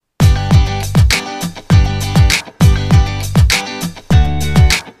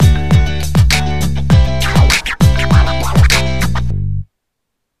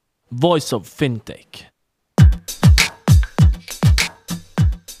Voice of Fintech.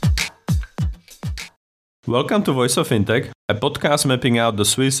 Welcome to Voice of Fintech, a podcast mapping out the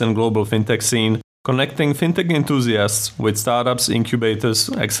Swiss and global fintech scene, connecting fintech enthusiasts with startups, incubators,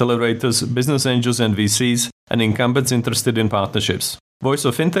 accelerators, business angels and VCs, and incumbents interested in partnerships. Voice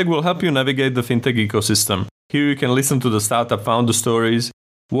of Fintech will help you navigate the fintech ecosystem. Here you can listen to the startup founder stories,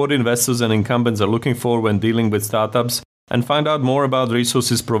 what investors and incumbents are looking for when dealing with startups, and find out more about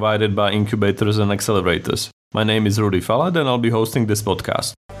resources provided by incubators and accelerators. My name is Rudy Falad and I'll be hosting this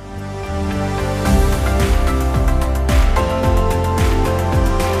podcast.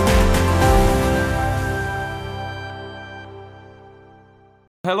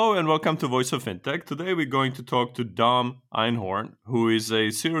 Hello and welcome to Voice of Fintech. Today we're going to talk to Dom Einhorn, who is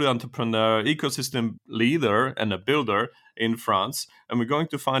a serial entrepreneur, ecosystem leader, and a builder in France. And we're going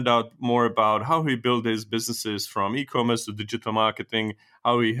to find out more about how he built his businesses from e-commerce to digital marketing,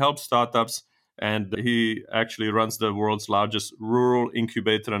 how he helps startups, and he actually runs the world's largest rural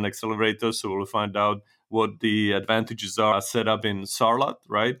incubator and accelerator. So we'll find out what the advantages are set up in Sarlat,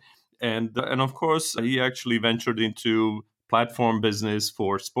 right? And of course, he actually ventured into platform business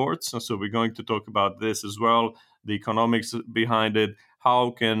for sports. So we're going to talk about this as well, the economics behind it,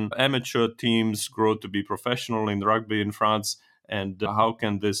 how can amateur teams grow to be professional in rugby in France, and how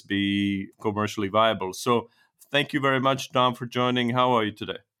can this be commercially viable. So thank you very much, Dom, for joining. How are you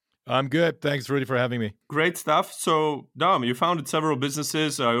today? I'm good. Thanks, Rudy, for having me. Great stuff. So, Dom, you founded several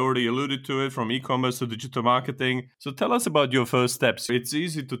businesses. I already alluded to it, from e-commerce to digital marketing. So tell us about your first steps. It's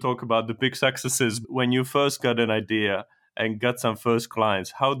easy to talk about the big successes when you first got an idea and got some first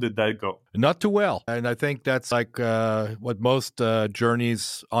clients. How did that go? Not too well. And I think that's like what most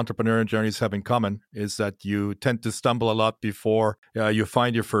entrepreneur journeys have in common, is that you tend to stumble a lot before you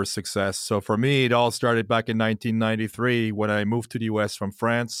find your first success. So for me, it all started back in 1993 when I moved to the US from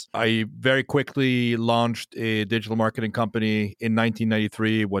France. I very quickly launched a digital marketing company in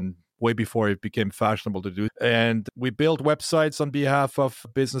 1993 way before it became fashionable to do. And we built websites on behalf of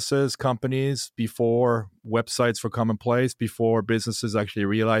businesses, companies, before websites were commonplace, before businesses actually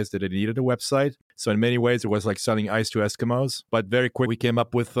realized that they needed a website. So in many ways, it was like selling ice to Eskimos. But very quick, we came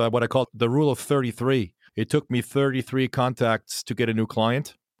up with what I call the rule of 33. It took me 33 contacts to get a new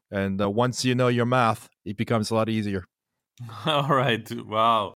client. And once you know your math, it becomes a lot easier. All right.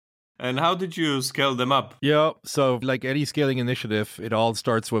 Wow. And how did you scale them up? Yeah, so like any scaling initiative, it all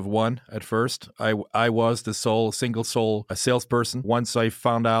starts with one at first. I was the single soul salesperson. Once I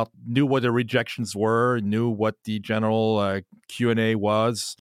knew what the rejections were, knew what the general Q&A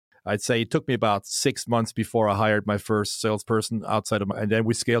was, I'd say it took me about 6 months before I hired my first salesperson and then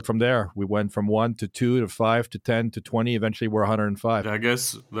we scaled from there. We went from 1 to 2 to 5 to 10 to 20. Eventually, we're 105. I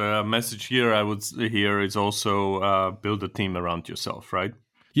guess the message here I would hear is also build a team around yourself, right?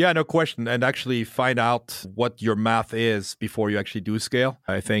 Yeah, no question. And actually find out what your math is before you actually do scale.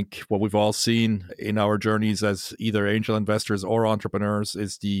 I think what we've all seen in our journeys as either angel investors or entrepreneurs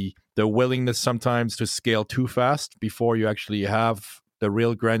is the willingness sometimes to scale too fast before you actually have the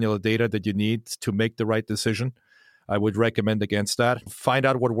real granular data that you need to make the right decision. I would recommend against that. Find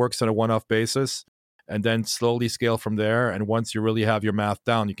out what works on a one-off basis, and then slowly scale from there. And once you really have your math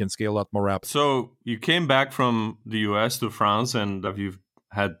down, you can scale a lot more rapidly. So you came back from the US to France, and you've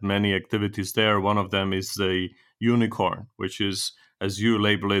had many activities there. One of them is the Unicorn, which is, as you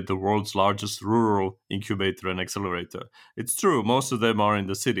label it, the world's largest rural incubator and accelerator. It's true, most of them are in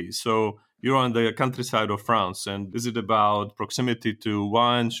the city. So you're on the countryside of France. And is it about proximity to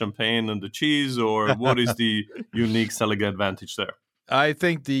wine, champagne, and the cheese, or what is the unique selling advantage there? I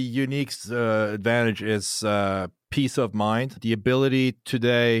think the unique advantage is peace of mind, the ability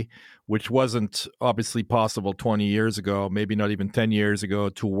today, which wasn't obviously possible 20 years ago, maybe not even 10 years ago,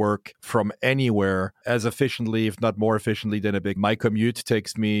 to work from anywhere as efficiently, if not more efficiently than my commute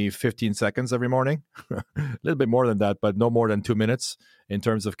takes me 15 seconds every morning. A little bit more than that, but no more than 2 minutes in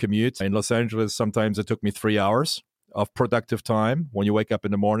terms of commute. In Los Angeles, sometimes it took me 3 hours of productive time when you wake up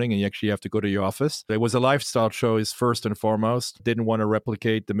in the morning and you actually have to go to your office. It was a lifestyle choice first and foremost. Didn't want to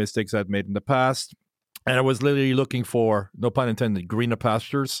replicate the mistakes I'd made in the past. And I was literally looking for, no pun intended, greener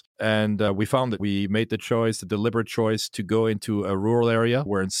pastures. And we found that we made the deliberate choice to go into a rural area.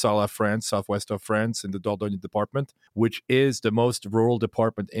 We're in Sarlat, France, southwest of France, in the Dordogne department, which is the most rural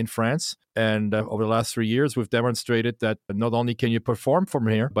department in France. And over the last 3 years, we've demonstrated that not only can you perform from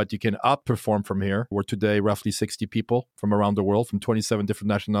here, but you can outperform from here. We're today roughly 60 people from around the world, from 27 different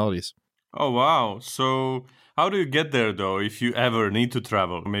nationalities. Oh, wow. So how do you get there, though, if you ever need to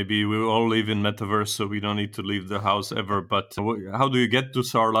travel? Maybe we all live in metaverse, so we don't need to leave the house ever. But how do you get to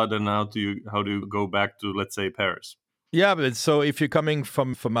Sarlat, and how do you go back to, let's say, Paris? Yeah, but so if you're coming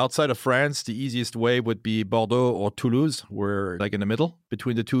from outside of France, the easiest way would be Bordeaux or Toulouse. We're like in the middle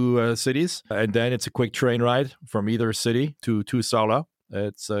between the two cities, and then it's a quick train ride from either city to Sarlat.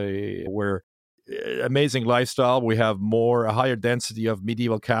 It's a we're amazing lifestyle. We have a higher density of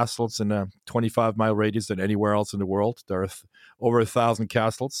medieval castles in a 25-mile radius than anywhere else in the world. There are over 1,000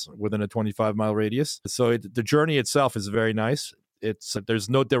 castles within a 25-mile radius. So the journey itself is very nice. It's there's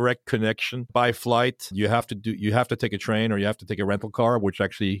no direct connection by flight. You have to take a train or you have to take a rental car, which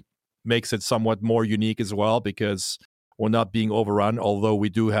actually makes it somewhat more unique as well because we're not being overrun. Although we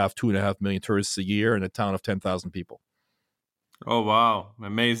do have 2.5 million tourists a year in a town of 10,000 people. Oh wow,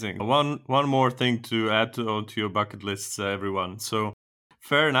 amazing! One more thing to add to your bucket lists, everyone. So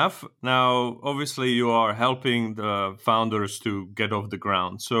fair enough. Now, obviously, you are helping the founders to get off the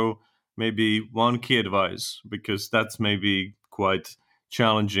ground. So maybe one key advice, because that's maybe quite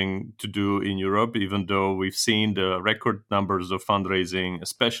challenging to do in Europe, even though we've seen the record numbers of fundraising,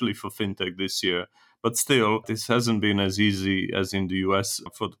 especially for fintech this year. But still, this hasn't been as easy as in the US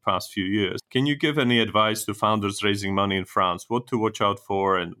for the past few years. Can you give any advice to founders raising money in France? What to watch out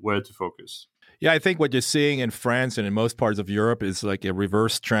for and where to focus? Yeah, I think what you're seeing in France and in most parts of Europe is like a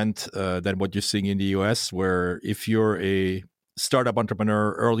reverse trend than what you're seeing in the US, where if you're a startup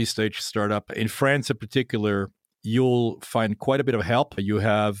entrepreneur, early stage startup, in France in particular, you'll find quite a bit of help. You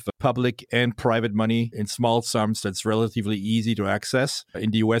have public and private money in small sums that's relatively easy to access.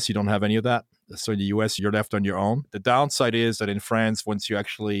 In the US, you don't have any of that. So in the US, you're left on your own. The downside is that in France, once you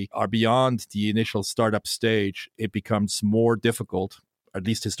actually are beyond the initial startup stage, it becomes more difficult, at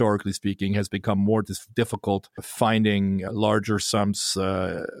least historically speaking, has become more difficult finding larger sums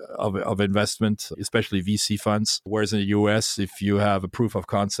of investment, especially VC funds. Whereas in the US, if you have a proof of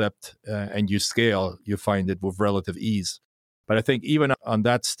concept and you scale, you find it with relative ease. But I think even on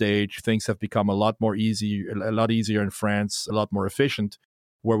that stage, things have become a lot easier in France, a lot more efficient,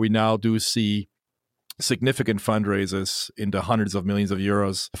 where we now do see significant fundraisers in the hundreds of millions of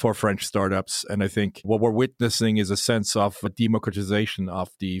euros for French startups. And I think what we're witnessing is a sense of a democratization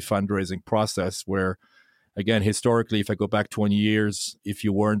of the fundraising process where, again, historically, if I go back 20 years, if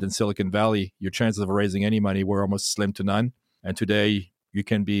you weren't in Silicon Valley, your chances of raising any money were almost slim to none. And today you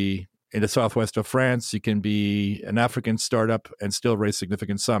can be in the southwest of France, you can be an African startup and still raise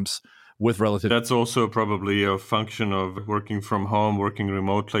significant sums with relative. That's also probably a function of working from home, working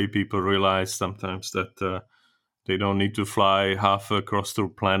remotely. People realize sometimes that they don't need to fly half across the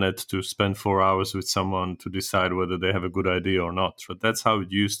planet to spend 4 hours with someone to decide whether they have a good idea or not. But that's how it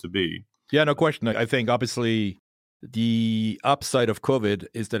used to be. Yeah, no question. I think obviously the upside of COVID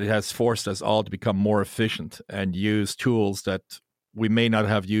is that it has forced us all to become more efficient and use tools that we may not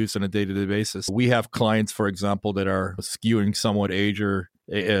have used on a day-to-day basis. We have clients, for example, that are skewing somewhat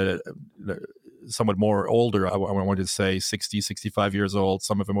more older. I want to say 60, 65 years old,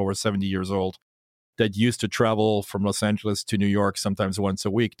 some of them over 70 years old, that used to travel from Los Angeles to New York sometimes once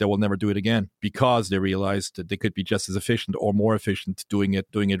a week. They will never do it again because they realized that they could be just as efficient or more efficient doing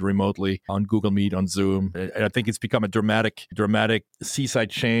it remotely on Google Meet, on Zoom. And I think it's become a dramatic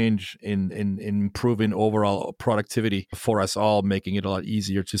seaside change in improving overall productivity for us all, making it a lot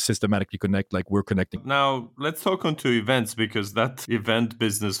easier to systematically connect like we're connecting. Now, let's talk on to events, because that event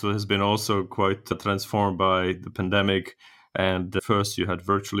business has been also quite transformed by the pandemic. And first you had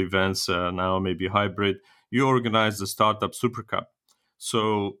virtual events, now maybe hybrid. You organized the Startup Super Cup.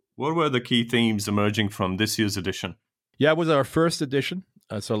 So what were the key themes emerging from this year's edition? Yeah, it was our first edition.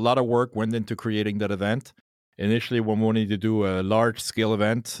 So a lot of work went into creating that event. Initially, when we wanted to do a large-scale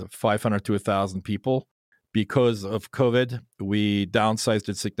event, 500 to 1,000 people, because of COVID, we downsized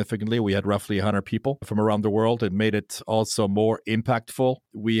it significantly. We had roughly 100 people from around the world. It made it also more impactful.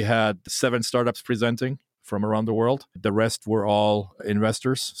 We had 7 startups presenting from around the world. The rest were all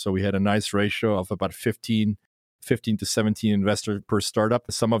investors. So we had a nice ratio of about 15 to 17 investors per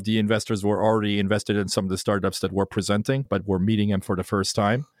startup. Some of the investors were already invested in some of the startups that were presenting, but were meeting them for the first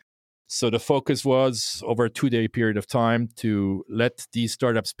time. So the focus was over a 2-day period of time to let these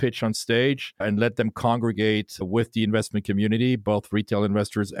startups pitch on stage and let them congregate with the investment community, both retail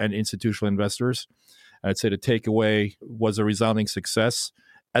investors and institutional investors. I'd say the takeaway was a resounding success.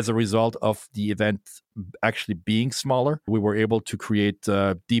 As a result of the event actually being smaller, we were able to create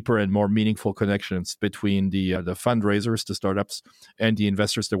deeper and more meaningful connections between the fundraisers, the startups, and the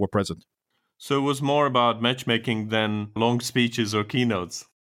investors that were present. So it was more about matchmaking than long speeches or keynotes.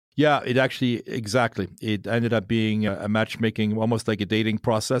 Yeah, exactly. It ended up being a matchmaking, almost like a dating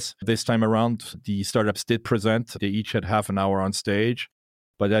process. This time around, the startups did present. They each had half an hour on stage.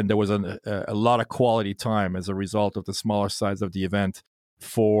 But then there was a lot of quality time as a result of the smaller size of the event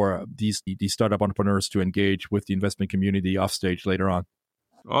for these startup entrepreneurs to engage with the investment community offstage later on.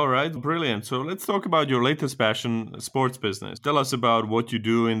 All right, brilliant. So let's talk about your latest passion, sports business. Tell us about what you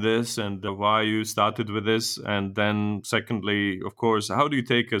do in this and why you started with this. And then, secondly, of course, how do you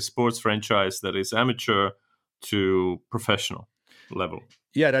take a sports franchise that is amateur to professional level?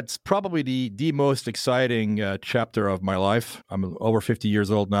 Yeah, that's probably the most exciting chapter of my life. I'm over 50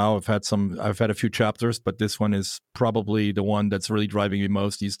 years old now. I've had a few chapters, but this one is probably the one that's really driving me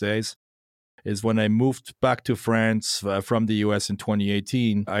most these days. Is when I moved back to France from the US in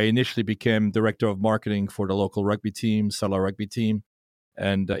 2018. I initially became director of marketing for the local rugby team, Salah rugby team.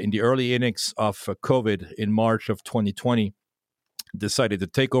 And in the early innings of COVID in March of 2020, decided to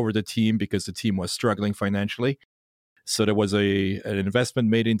take over the team because the team was struggling financially. So there was an investment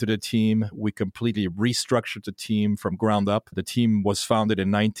made into the team. We completely restructured the team from ground up. The team was founded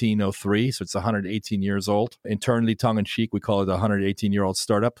in 1903, so it's 118 years old. Internally, tongue-in-cheek, we call it a 118-year-old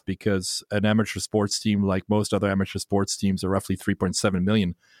startup because an amateur sports team, like most other amateur sports teams, are roughly 3.7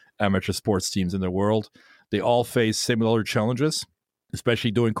 million amateur sports teams in the world. They all face similar challenges,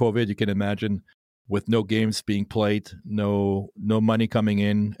 especially during COVID. You can imagine with no games being played, no money coming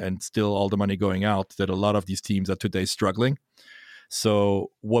in, and still all the money going out, that a lot of these teams are today struggling.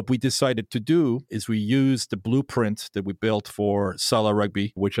 So what we decided to do is we used the blueprint that we built for Salah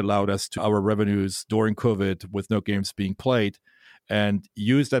Rugby, which allowed us to our revenues during COVID with no games being played, and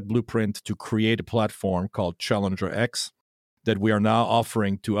use that blueprint to create a platform called Challenger X that we are now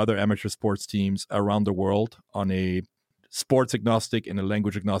offering to other amateur sports teams around the world on a sports agnostic and a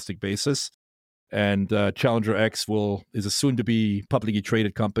language agnostic basis. And Challenger X is a soon-to-be publicly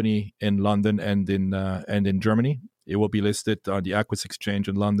traded company in London and in Germany. It will be listed on the Aquis Exchange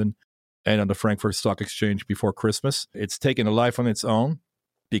in London and on the Frankfurt Stock Exchange before Christmas. It's taken a life on its own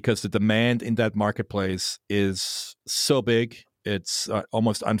because the demand in that marketplace is so big. It's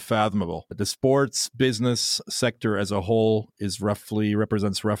almost unfathomable. The sports business sector as a whole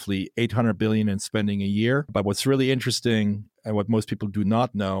represents roughly 800 billion in spending a year. But what's really interesting and what most people do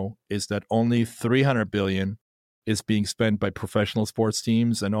not know is that only 300 billion is being spent by professional sports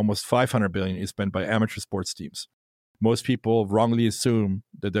teams and almost 500 billion is spent by amateur sports teams. Most people wrongly assume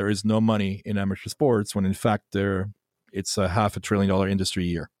that there is no money in amateur sports when in fact it's a $500 billion industry a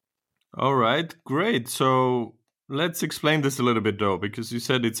year. All right, great. So let's explain this a little bit, though, because you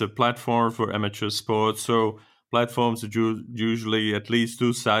said it's a platform for amateur sports. So platforms are usually at least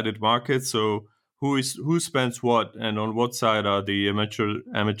two-sided markets. So who spends what, and on what side are the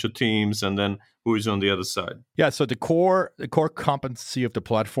amateur teams, and then who is on the other side? Yeah. So the core competency of the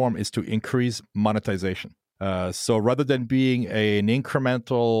platform is to increase monetization. So rather than being an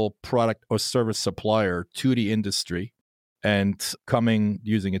incremental product or service supplier to the industry and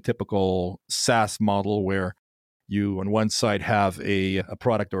using a typical SaaS model where you on one side have a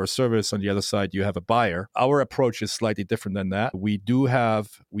product or a service, on the other side you have a buyer. Our approach is slightly different than that. We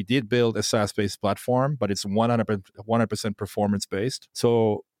did build a SaaS-based platform, but it's 100% performance-based.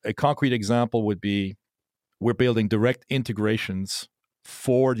 So a concrete example would be we're building direct integrations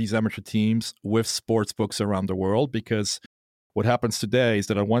for these amateur teams with sports books around the world, because what happens today is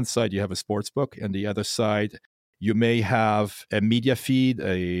that on one side you have a sports book, and the other side you may have a media feed,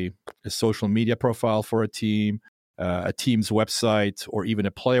 a social media profile for a team's website, or even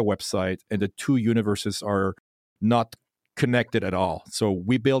a player website, and the two universes are not connected at all. So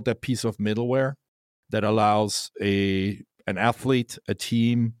we built a piece of middleware that allows an athlete, a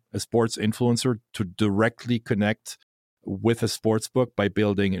team, a sports influencer to directly connect with a sports book by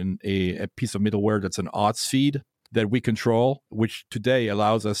building a piece of middleware that's an odds feed that we control, which today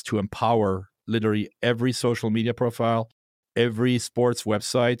allows us to empower literally every social media profile, every sports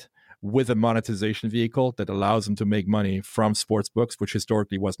website with a monetization vehicle that allows them to make money from sports books, which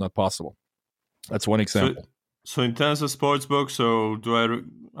historically was not possible. That's one example. So in terms of sports books, so do I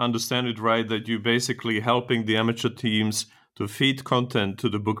understand it right that you're basically helping the amateur teams to feed content to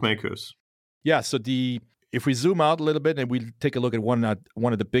the bookmakers? Yeah. So if we zoom out a little bit and we take a look at one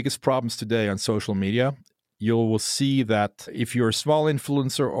of the biggest problems today on social media, you will see that if you're a small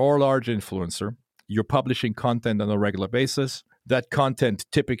influencer or large influencer, you're publishing content on a regular basis. That content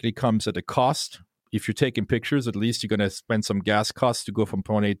typically comes at a cost. If you're taking pictures, at least you're going to spend some gas costs to go from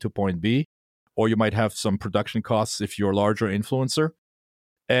point A to point B, or you might have some production costs if you're a larger influencer.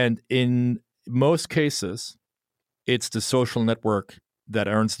 And in most cases, it's the social network that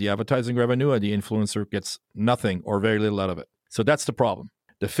earns the advertising revenue, and the influencer gets nothing or very little out of it. So that's the problem.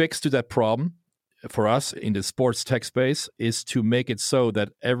 The fix to that problem for us in the sports tech space is to make it so that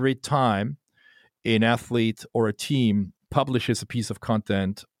every time an athlete or a team publishes a piece of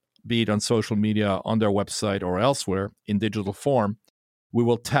content, be it on social media, on their website, or elsewhere in digital form, We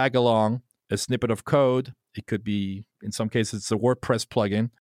will tag along a snippet of code. It could be, in some cases, it's a WordPress plugin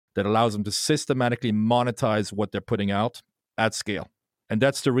that allows them to systematically monetize what they're putting out at scale. And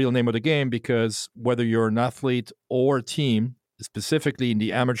that's the real name of the game, because whether you're an athlete or a team, specifically in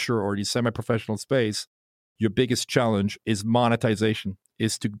the amateur or the semi-professional space, your biggest challenge is monetization,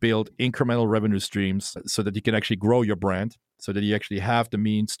 is to build incremental revenue streams so that you can actually grow your brand, so that you actually have the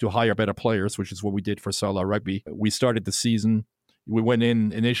means to hire better players, which is what we did for Salah Rugby. We started the season. We went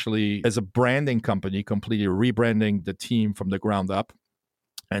in initially as a branding company, completely rebranding the team from the ground up.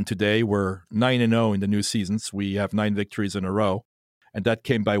 And today we're 9-0 in the new seasons. We have 9 victories in a row. And that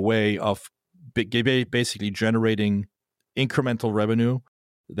came by way of basically generating incremental revenue.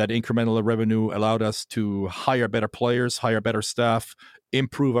 That incremental revenue allowed us to hire better players, hire better staff,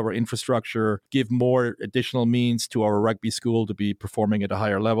 improve our infrastructure, give more additional means to our rugby school to be performing at a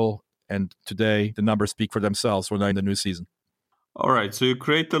higher level. And today the numbers speak for themselves. We're now in the new season. All right. So you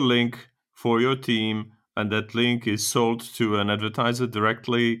create a link for your team, and that link is sold to an advertiser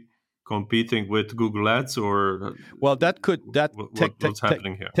directly, competing with Google Ads, or well, what's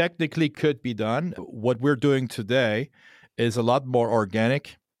happening here? Technically could be done. What we're doing today is a lot more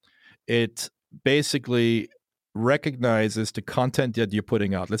organic. It basically recognizes the content that you're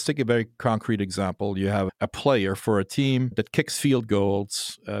putting out. Let's take a very concrete example. You have a player for a team that kicks field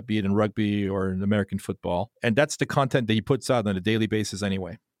goals, be it in rugby or in American football, and that's the content that he puts out on a daily basis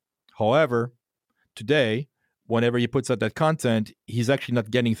anyway. However, today, whenever he puts out that content, he's actually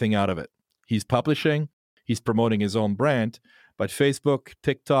not getting anything out of it. He's publishing, he's promoting his own brand, but Facebook,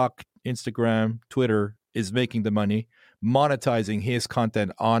 TikTok, Instagram, Twitter is making the money, monetizing his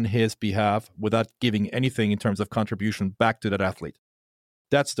content on his behalf without giving anything in terms of contribution back to that athlete.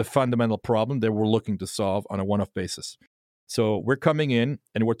 That's the fundamental problem that we're looking to solve on a one-off basis. So we're coming in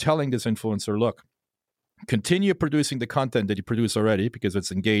and we're telling this influencer, look, continue producing the content that you produce already because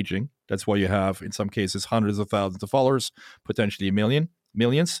it's engaging. That's why you have, in some cases, hundreds of thousands of followers, potentially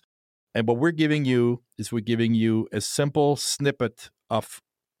millions. And what we're giving you is we're giving you a simple snippet of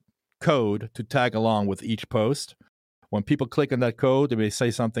code to tag along with each post. When people click on that code, they may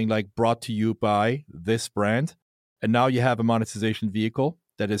say something like brought to you by this brand. And now you have a monetization vehicle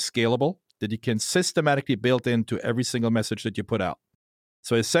that is scalable, that you can systematically build into every single message that you put out.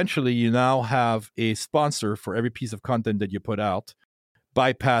 So essentially, you now have a sponsor for every piece of content that you put out,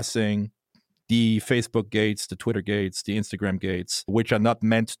 bypassing the Facebook gates, the Twitter gates, the Instagram gates, which are not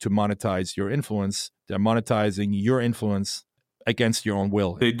meant to monetize your influence. They're monetizing your influence against your own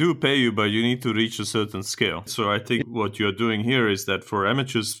will. They do pay you, but you need to reach a certain scale. So I think what you're doing here is that for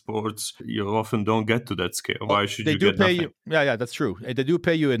amateur sports, you often don't get to that scale. Why should you get nothing? Yeah, that's true. They do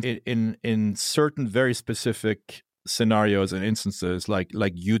pay you in certain very specific scenarios and instances, like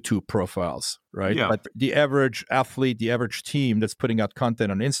YouTube profiles, right? Yeah. But the average athlete, the average team that's putting out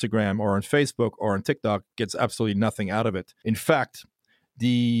content on Instagram or on Facebook or on TikTok gets absolutely nothing out of it. In fact,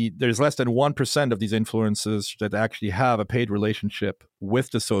 there's less than 1% of these influencers that actually have a paid relationship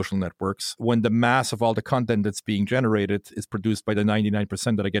with the social networks, when the mass of all the content that's being generated is produced by the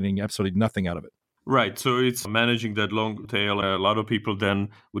 99% that are getting absolutely nothing out of it. Right. So it's managing that long tail. A lot of people then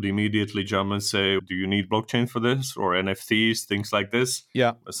would immediately jump and say, do you need blockchain for this or NFTs, things like this?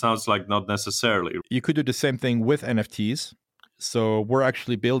 Yeah. It sounds like not necessarily. You could do the same thing with NFTs. So we're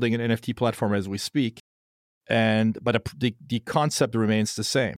actually building an NFT platform as we speak. But the concept remains the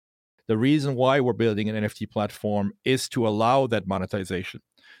same. The reason why we're building an NFT platform is to allow that monetization,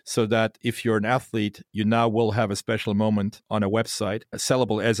 so that if you're an athlete, you now will have a special moment on a website,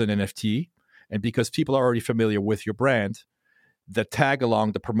 sellable as an NFT. And because people are already familiar with your brand, the tag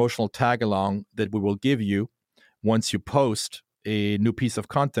along, the promotional tag along that we will give you once you post a new piece of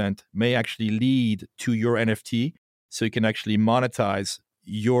content may actually lead to your NFT. So you can actually monetize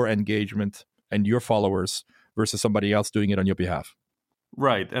your engagement and your followers versus somebody else doing it on your behalf.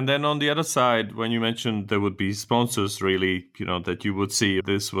 Right. And then on the other side, when you mentioned there would be sponsors, really, that you would see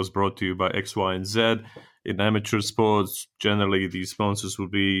this was brought to you by X, Y, and Z. In amateur sports, generally, these sponsors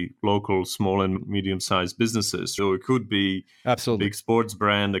would be local, small and medium-sized businesses. So it could be absolutely big sports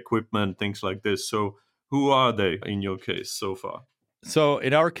brand, equipment, things like this. So who are they in your case so far? So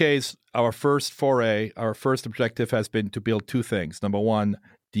in our case, our first objective has been to build two things. Number one,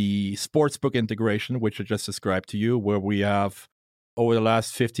 the sportsbook integration, which I just described to you, where we have, over the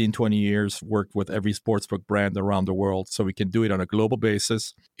last 15, 20 years, worked with every sportsbook brand around the world. So we can do it on a global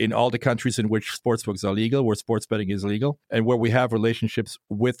basis in all the countries in which sportsbooks are legal, where sports betting is legal, and where we have relationships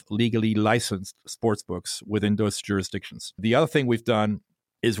with legally licensed sportsbooks within those jurisdictions. The other thing we've done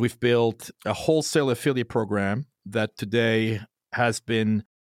is we've built a wholesale affiliate program that today has been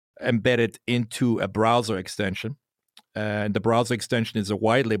embedded into a browser extension. And the browser extension is a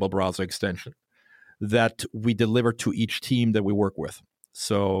white label browser extension that we deliver to each team that we work with.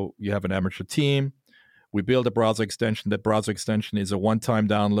 So you have an amateur team. We build a browser extension. That browser extension is a one-time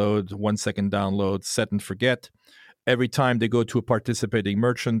download, 1-second download, set and forget. Every time they go to a participating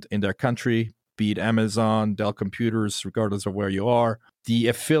merchant in their country, be it Amazon, Dell Computers, regardless of where you are, the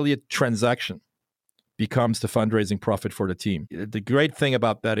affiliate transaction becomes the fundraising profit for the team. The great thing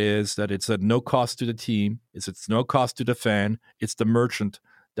about that is that it's at no cost to the team, it's no cost to the fan, it's the merchant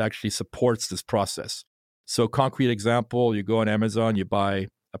that actually supports this process. So concrete example, you go on Amazon, you buy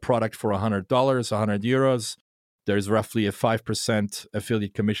a product for $100, 100 euros, there's roughly a 5%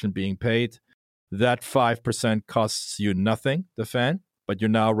 affiliate commission being paid. That 5% costs you nothing, the fan, but you're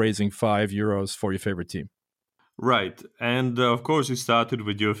now raising €5 for your favorite team. Right. And of course, you started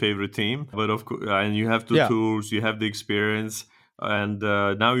with your favorite team, but of course, and you have the tools, you have the experience, and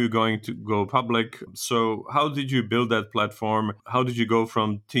now you're going to go public. So how did you build that platform? How did you go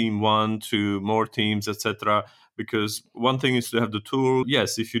from team one to more teams, etc.? Because one thing is to have the tool.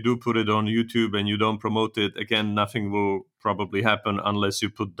 Yes, if you do put it on YouTube and you don't promote it, again, nothing will probably happen unless you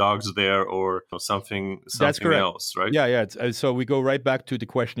put dogs there or something That's correct. else, right? Yeah. So we go right back to the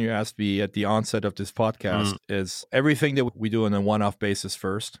question you asked me at the onset of this podcast is everything that we do on a one-off basis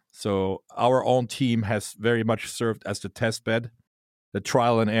first. So our own team has very much served as the test bed. The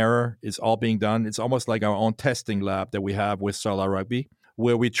trial and error is all being done. It's almost like our own testing lab that we have with Salah Rugby,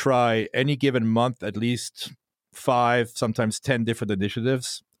 where we try any given month at least 5, sometimes 10 different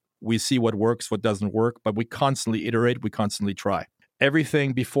initiatives. We see what works, what doesn't work, but we constantly iterate, we constantly try.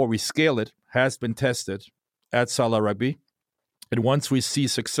 Everything before we scale it has been tested at Salah Rugby. And once we see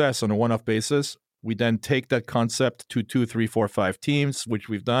success on a one-off basis, we then take that concept to 2, 3, 4, 5 teams, which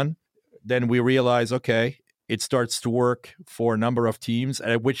we've done. Then we realize, okay, it starts to work for a number of teams,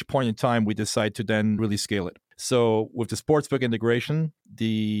 at which point in time we decide to then really scale it. So with the sportsbook integration,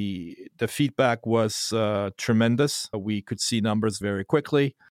 the feedback was tremendous. We could see numbers very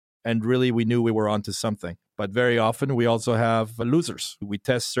quickly, and really we knew we were onto something. But very often we also have losers. We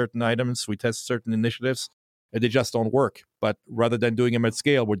test certain items, we test certain initiatives, and they just don't work. But rather than doing them at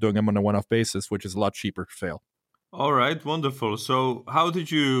scale, we're doing them on a one-off basis, which is a lot cheaper to fail. All right, wonderful. So how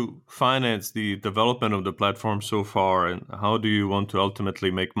did you finance the development of the platform so far, and how do you want to ultimately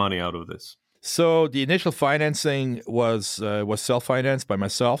make money out of this? So the initial financing was self-financed by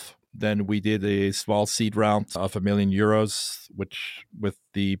myself. Then we did a small seed round of €1 million, which with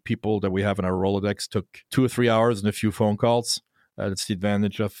the people that we have in our Rolodex took 2 or 3 hours and a few phone calls. That's the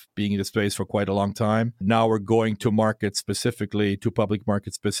advantage of being in the space for quite a long time. Now we're going to market specifically, to public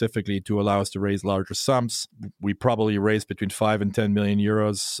market specifically, to allow us to raise larger sums. We probably raised between 5 and 10 million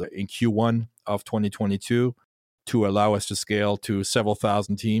euros in Q1 of 2022 to allow us to scale to several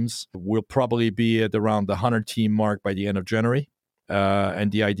thousand teams. We'll probably be at around the 100 team mark by the end of January.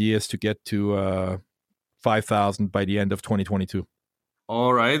 And the idea is to get to 5,000 by the end of 2022.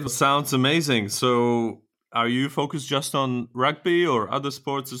 All right. Sounds amazing. So are you focused just on rugby or other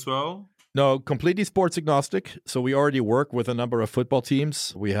sports as well? No, completely sports agnostic. So we already work with a number of football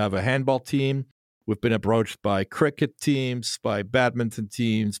teams. We have a handball team. We've been approached by cricket teams, by badminton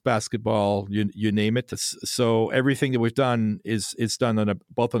teams, basketball, you name it. So everything that we've done is done on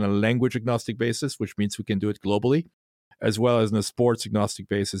both on a language agnostic basis, which means we can do it globally, as well as on a sports agnostic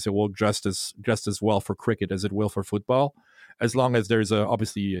basis. It will just as well for cricket as it will for football, as long as there's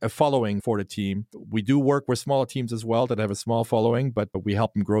obviously a following for the team. We do work with smaller teams as well that have a small following, but we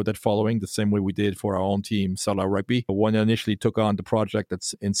help them grow that following the same way we did for our own team, Salah Rugby. When I initially took on the project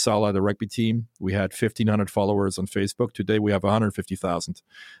that's in Salah, the rugby team, we had 1,500 followers on Facebook. Today we have 150,000,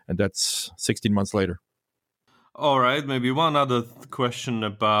 and that's 16 months later. All right, maybe one other question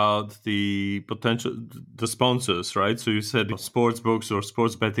about the sponsors, right? So you said sports books or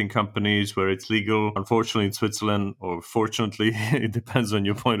sports betting companies where it's legal. Unfortunately, in Switzerland, or fortunately, it depends on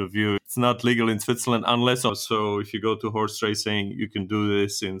your point of view. It's not legal in Switzerland unless also if you go to horse racing, you can do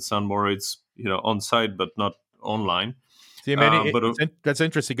this in St. Moritz, on site, but not online. See, that's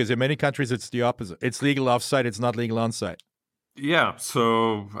interesting because in many countries it's the opposite. It's legal off-site, it's not legal on-site. Yeah,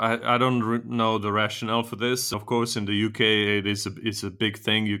 so I don't know the rationale for this. Of course, in the UK, it's a big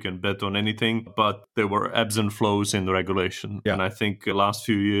thing. You can bet on anything, but there were ebbs and flows in the regulation. Yeah. And I think the last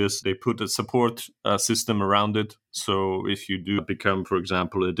few years, they put a support system around it. So if you do become, for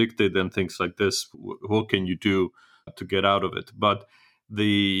example, addicted and things like this, what can you do to get out of it? But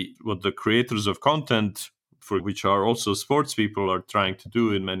what the creators of content, for which are also sports people, are trying to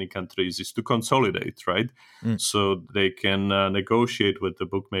do in many countries is to consolidate, right? So they can negotiate with the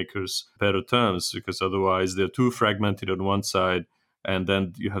bookmakers better terms, because otherwise they're too fragmented on one side and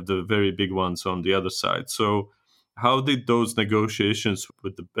then you have the very big ones on the other side. So How did those negotiations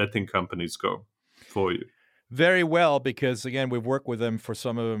with the betting companies go for you? Very well, because again, we've worked with them for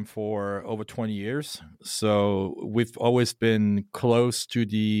some of them for over 20 years. So we've always been close to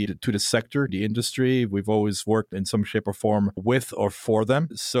the sector, the industry. We've always worked in some shape or form with or for them.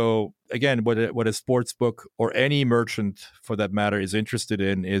 So again, what a sports book or any merchant for that matter is interested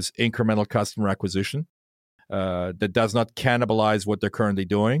in is incremental customer acquisition that does not cannibalize what they're currently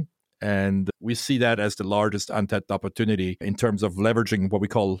doing. And we see that as the largest untapped opportunity in terms of leveraging what we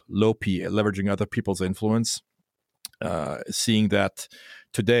call low P, leveraging other people's influence. Seeing that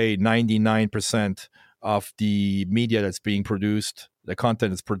today, 99% of the media that's being produced, the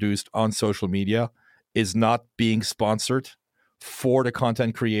content that's produced on social media, is not being sponsored for the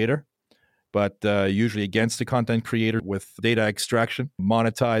content creator, but usually against the content creator with data extraction,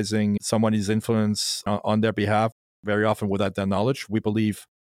 monetizing somebody's influence on their behalf, very often without their knowledge. We believe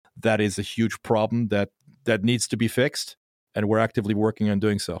that is a huge problem that needs to be fixed, and we're actively working on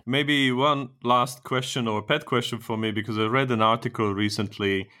doing so. Maybe one last question or pet question for me, because I read an article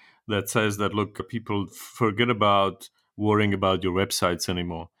recently that says that, look, people forget about worrying about your websites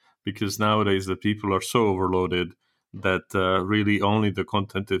anymore, because nowadays the people are so overloaded that really only the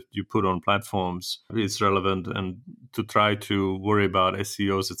content that you put on platforms is relevant, and to try to worry about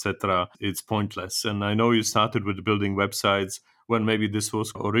SEOs, etc., it's pointless. And I know you started with building websites when maybe this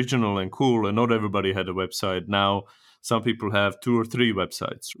was original and cool and not everybody had a website. Now some people have 2 or 3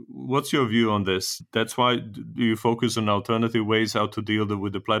 websites. What's your view on this? That's why do you focus on alternative ways how to deal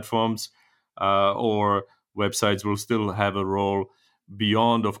with the platforms, or websites will still have a role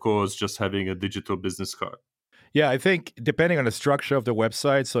beyond, of course, just having a digital business card? Yeah, I think depending on the structure of the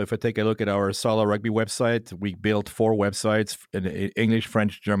website. So if I take a look at our Sala Rugby website, we built 4 websites in English,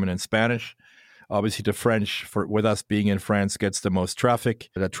 French, German, and Spanish. Obviously, the French, with us being in France, gets the most traffic.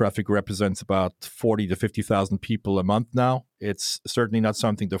 That traffic represents about 40 to 50,000 people a month now. It's certainly not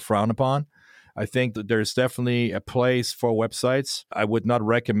something to frown upon. I think that there's definitely a place for websites. I would not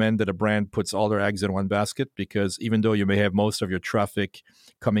recommend that a brand puts all their eggs in one basket, because even though you may have most of your traffic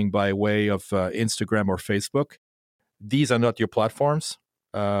coming by way of Instagram or Facebook, these are not your platforms.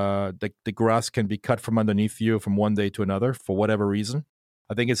 The grass can be cut from underneath you from one day to another for whatever reason.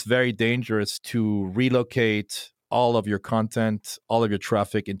 I think it's very dangerous to relocate all of your content, all of your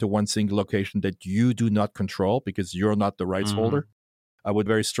traffic into one single location that you do not control because you're not the rights holder. I would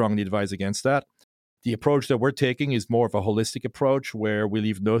very strongly advise against that. The approach that we're taking is more of a holistic approach where we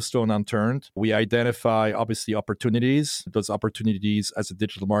leave no stone unturned. We identify, obviously, opportunities. Those opportunities as a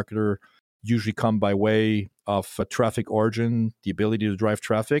digital marketer usually come by way of a traffic origin, the ability to drive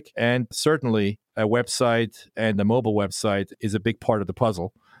traffic. And certainly a website and a mobile website is a big part of the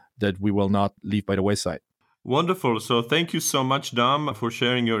puzzle that we will not leave by the wayside. Wonderful. So thank you so much, Dom, for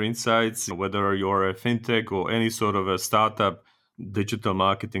sharing your insights. Whether you're a fintech or any sort of a startup, digital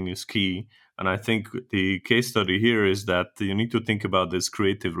marketing is key. And I think the case study here is that you need to think about this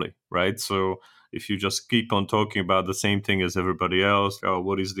creatively, right? So if you just keep on talking about the same thing as everybody else,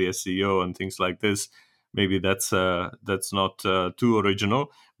 what is the SEO and things like this, maybe that's not too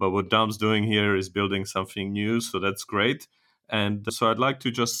original. But what Dom's doing here is building something new, so that's great. And so I'd like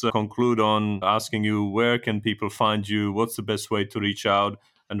to just conclude on asking you, where can people find you? What's the best way to reach out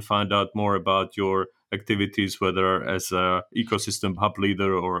and find out more about your activities, whether as an ecosystem hub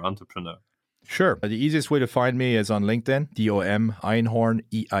leader or entrepreneur? Sure. The easiest way to find me is on LinkedIn, DOM Einhorn,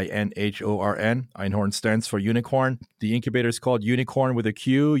 EINHORN. Einhorn stands for unicorn. The incubator is called Unicorn with a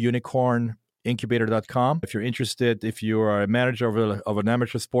Q, unicornincubator.com. If you're interested, if you are a manager of an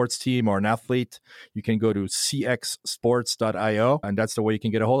amateur sports team or an athlete, you can go to cxsports.io, and that's the way you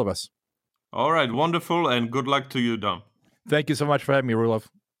can get a hold of us. All right. Wonderful. And good luck to you, Dom. Thank you so much for having me, Roelof.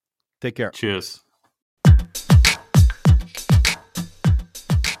 Take care. Cheers.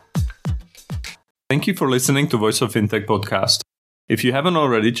 Thank you for listening to Voice of Fintech podcast. If you haven't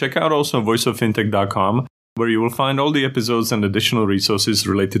already, check out also voiceoffintech.com, where you will find all the episodes and additional resources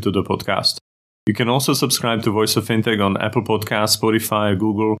related to the podcast. You can also subscribe to Voice of Fintech on Apple Podcasts, Spotify,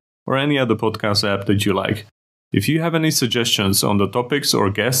 Google, or any other podcast app that you like. If you have any suggestions on the topics or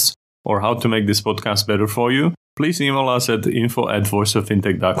guests, or how to make this podcast better for you, please email us at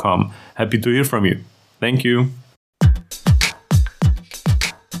info@voiceoffintech.com. Happy to hear from you. Thank you.